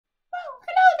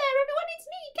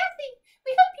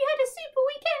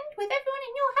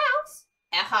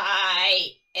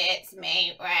It's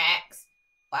me, Rex.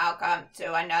 Welcome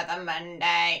to another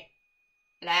Monday.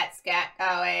 Let's get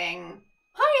going.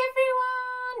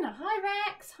 Hi everyone! Hi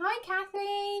Rex, hi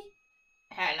Kathy.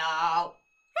 Hello.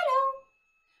 Hello.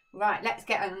 Right, let's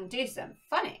get on and do some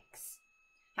phonics.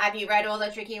 Have you read all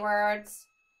the tricky words?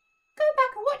 Go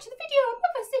back and watch the video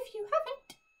above us if you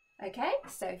haven't. Okay,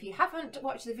 so if you haven't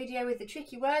watched the video with the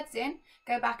tricky words in,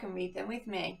 go back and read them with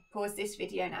me. Pause this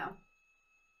video now.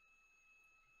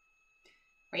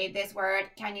 Read this word.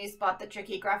 Can you spot the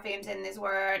tricky graphemes in this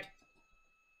word?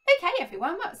 Okay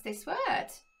everyone, what's this word?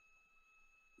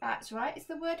 That's right, it's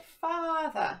the word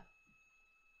father.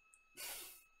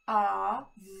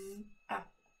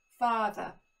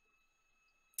 Father.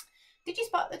 Did you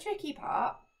spot the tricky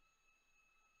part?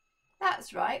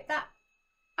 That's right, that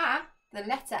the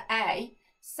letter A,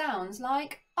 sounds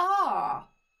like R.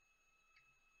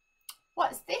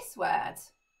 What's this word?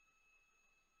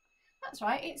 That's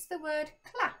right, it's the word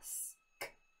class.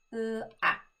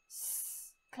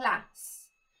 Class.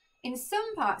 In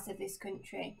some parts of this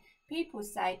country, people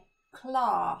say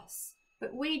class,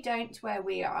 but we don't where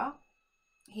we are,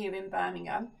 here in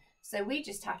Birmingham, so we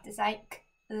just have to say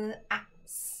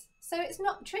class. So it's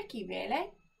not tricky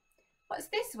really. What's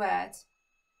this word?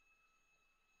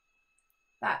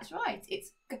 That's right,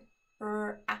 it's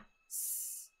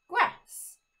grass.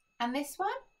 Grass. And this one?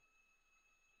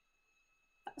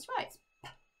 That's right, it's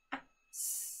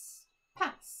pass.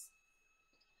 Pass.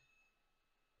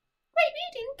 Great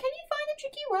reading. Can you find the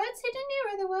tricky words hidden near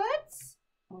other words?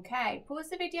 Okay, pause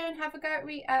the video and have a go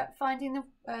at finding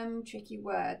the tricky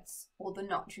words, or the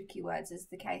not tricky words as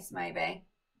the case may be.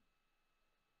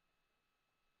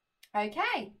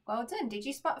 Okay, well done. Did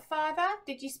you spot father?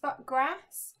 Did you spot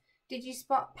grass? Did you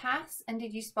spot pass? And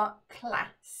did you spot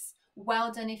class?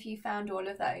 Well done if you found all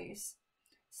of those.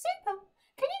 Super.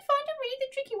 Can you find and read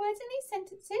the tricky words in these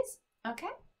sentences?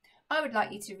 Okay, I would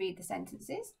like you to read the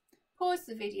sentences. Pause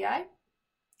the video,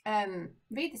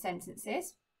 read the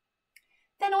sentences.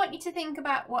 Then I want you to think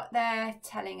about what they're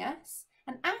telling us.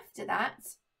 And after that,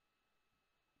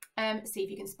 see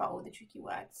if you can spot all the tricky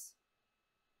words.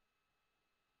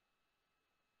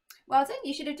 Well done,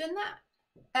 you should have done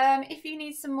that. If you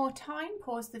need some more time,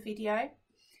 pause the video.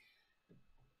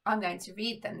 I'm going to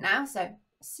read them now. So,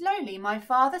 slowly my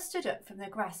father stood up from the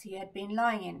grass he had been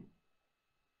lying in.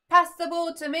 "Pass the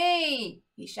ball to me,"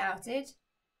 he shouted.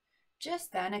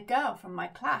 Just then a girl from my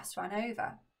class ran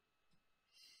over.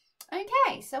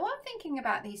 Okay, so I'm thinking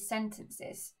about these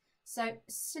sentences. So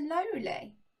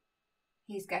slowly,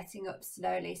 he's getting up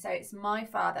slowly. So it's my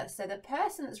father. So the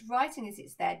person that's writing this,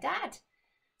 it's their dad.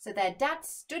 So their dad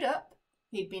stood up.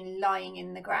 He'd been lying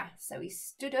in the grass. So he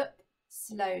stood up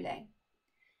slowly.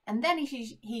 And then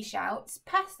he shouts,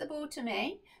 "Pass the ball to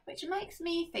me," which makes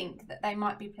me think that they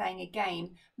might be playing a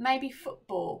game, maybe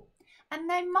football. And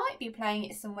they might be playing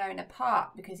it somewhere in a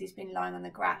park because he's been lying on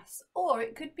the grass, or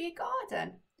it could be a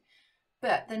garden.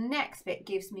 But the next bit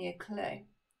gives me a clue.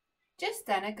 Just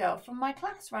then a girl from my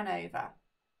class ran over.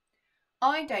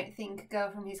 I don't think a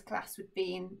girl from his class would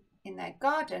be in their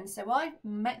garden, so I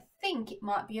think it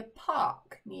might be a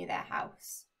park near their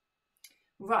house.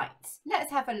 Right,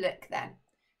 let's have a look then.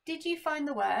 Did you find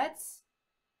the words?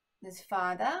 There's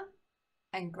father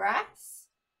and grass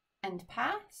and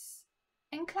pass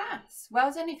and class.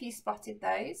 Well done if you spotted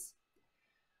those.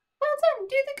 Well done.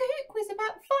 Do the Kahoot quiz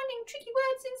about finding tricky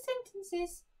words in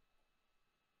sentences.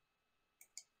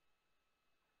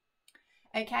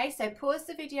 Okay, so pause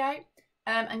the video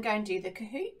and go and do the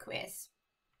Kahoot quiz.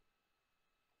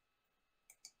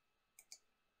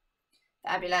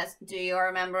 Fabulous. Do you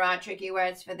remember our tricky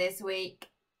words for this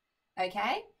week?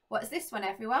 Okay, what's this one,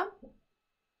 everyone?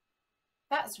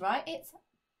 That's right, it's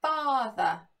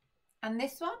father. And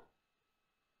this one?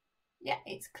 Yeah,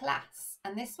 it's class.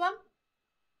 And this one?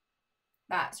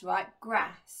 That's right,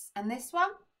 grass. And this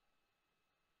one?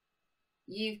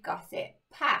 You've got it,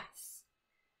 pass.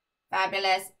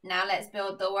 Fabulous. Now let's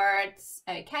build the words.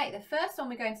 Okay, the first one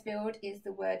we're going to build is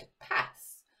the word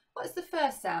pass. What's the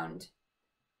first sound?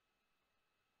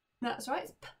 That's right,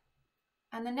 it's p.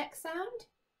 And the next sound?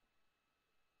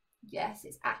 Yes,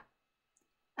 it's a.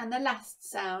 And the last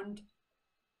sound?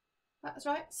 That's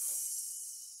right,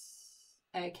 s.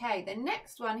 Okay, the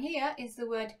next one here is the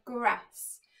word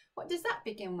grass. What does that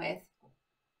begin with?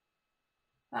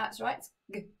 That's right, it's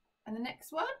g. And the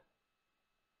next one?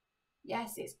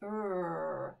 Yes, it's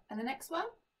r. And the next one?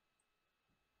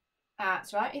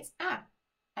 That's right, it's a.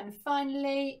 And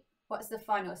finally, what's the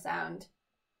final sound?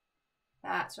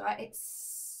 That's right,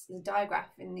 it's the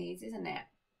digraph in these, isn't it?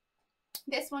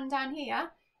 This one down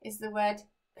here is the word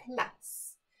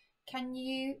class. Can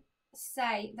you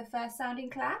say the first sound in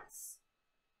class?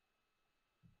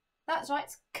 That's right,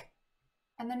 it's k.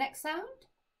 And the next sound?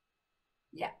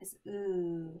 Yeah, it's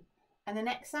ooh. And the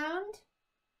next sound?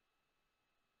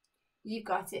 You've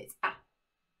got it, ah.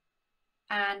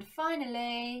 And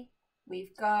finally,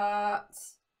 we've got,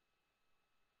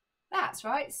 that's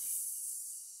right,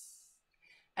 s.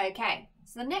 Okay,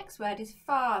 so the next word is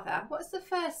father. What's the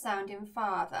first sound in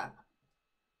father?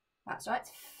 That's right,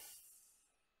 f.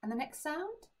 And the next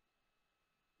sound?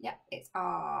 Yep, it's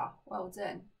R. Well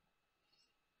done.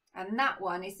 And that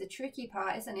one is the tricky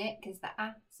part, isn't it? Because the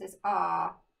A says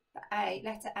R. The A,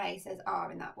 letter A says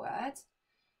R in that word.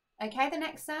 Okay, the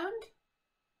next sound?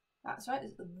 That's right,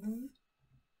 it's V.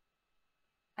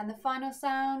 And the final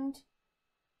sound?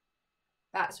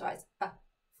 That's right, it's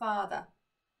father.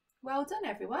 Well done,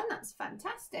 everyone. That's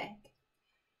fantastic.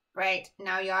 Great.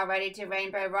 Now you are ready to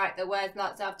rainbow write the words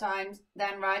lots of times,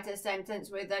 then write a sentence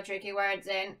with the tricky words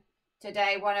in.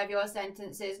 Today, one of your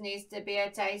sentences needs to be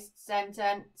a taste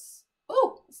sentence.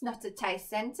 Oh, it's not a taste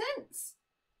sentence.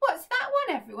 What's that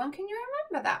one, everyone? Can you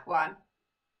remember that one?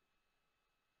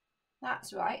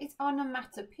 That's right, it's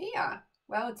onomatopoeia.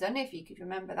 Well done if you could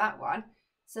remember that one.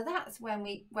 So that's when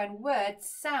words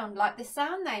sound like the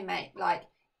sound they make, like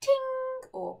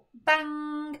ting or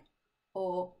bang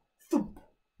or thump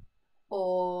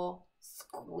or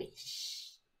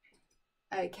squish.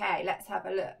 Okay, let's have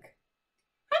a look.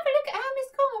 Have a look at how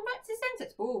Miss Coleman writes a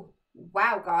sentence. Oh,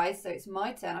 wow, guys. So it's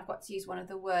my turn. I've got to use one of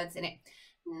the words in it.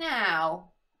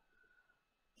 Now,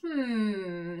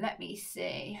 let me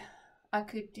see. I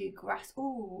could do grass.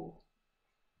 Oh,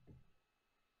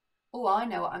 I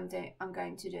know what I'm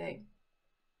going to do.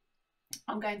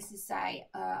 I'm going to say,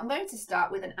 I'm going to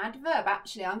start with an adverb.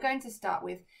 Actually, I'm going to start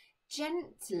with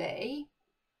gently.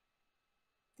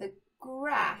 The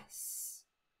grass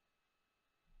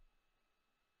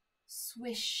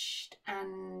swished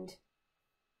and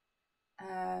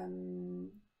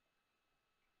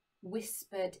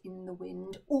whispered in the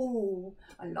wind. Oh,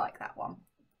 I like that one.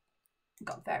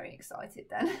 Got very excited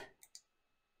then.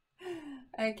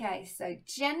 Okay, so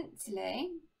gently.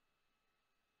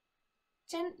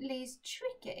 Gently is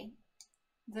tricky.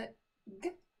 The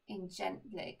G in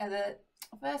gently, the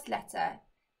first letter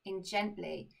in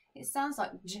gently, it sounds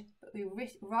like J, but we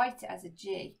write it as a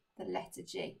G, the letter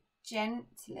G.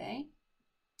 Gently.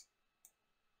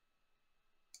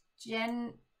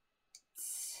 Gently.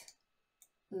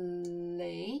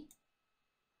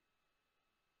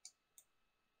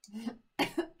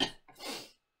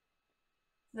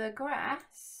 The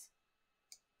grass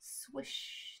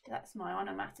swished. That's my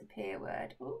onomatopoeia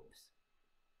word. Oops.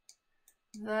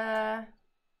 The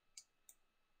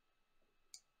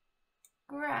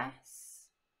grass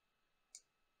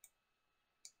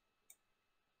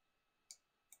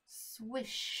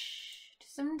swished.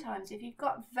 Sometimes if you've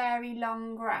got very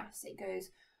long grass, it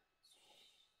goes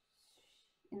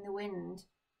in the wind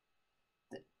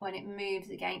when it moves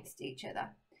against each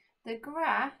other. The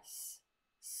grass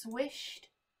swished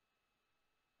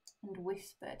and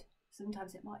whispered.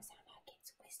 Sometimes it might sound like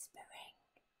it's whispering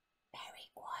very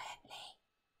quietly.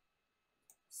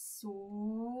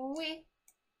 Swish.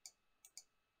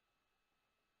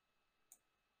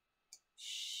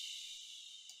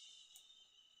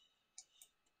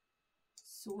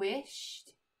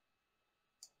 Swished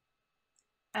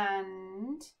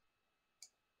and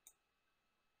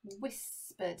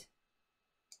whispered.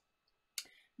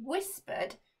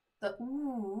 Whispered, the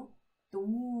ooh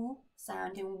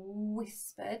sound in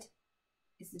whispered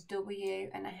is a W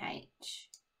and a H.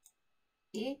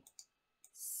 I,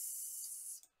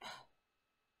 sp,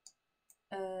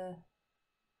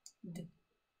 d.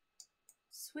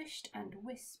 Swished and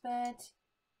whispered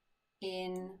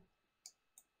in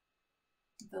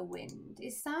the wind.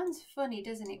 It sounds funny,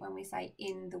 doesn't it, when we say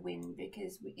in the wind,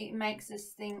 because it makes us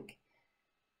think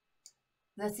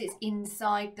that it's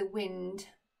inside the wind.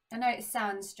 I know it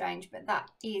sounds strange, but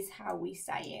that is how we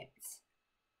say it.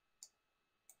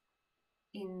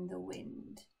 In the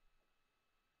wind.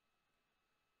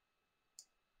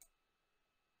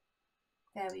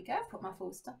 There we go, put my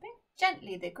full stop in.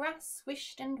 Gently the grass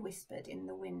swished and whispered in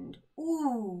the wind.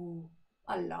 Ooh,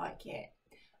 I like it.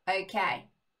 Okay.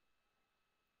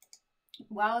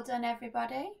 Well done,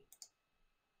 everybody.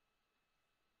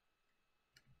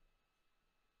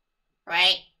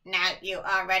 Right, now you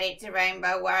are ready to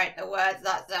rainbow write the words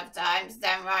lots of times,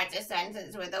 then write a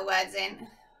sentence with the words in.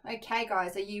 Okay,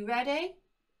 guys, are you ready?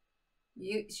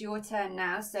 It's your turn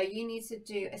now. So you need to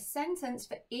do a sentence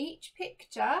for each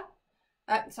picture.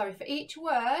 For each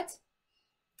word.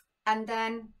 And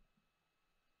then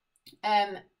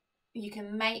you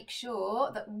can make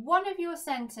sure that one of your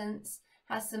sentences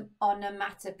has some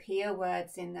onomatopoeia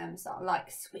words in them, sort of like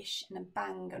swish and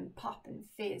bang and pop and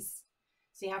fizz.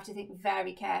 So you have to think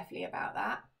very carefully about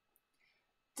that.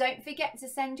 Don't forget to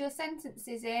send your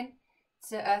sentences in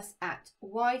to us at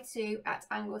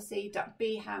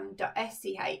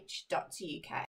y2@anglesey.beham.sch.uk.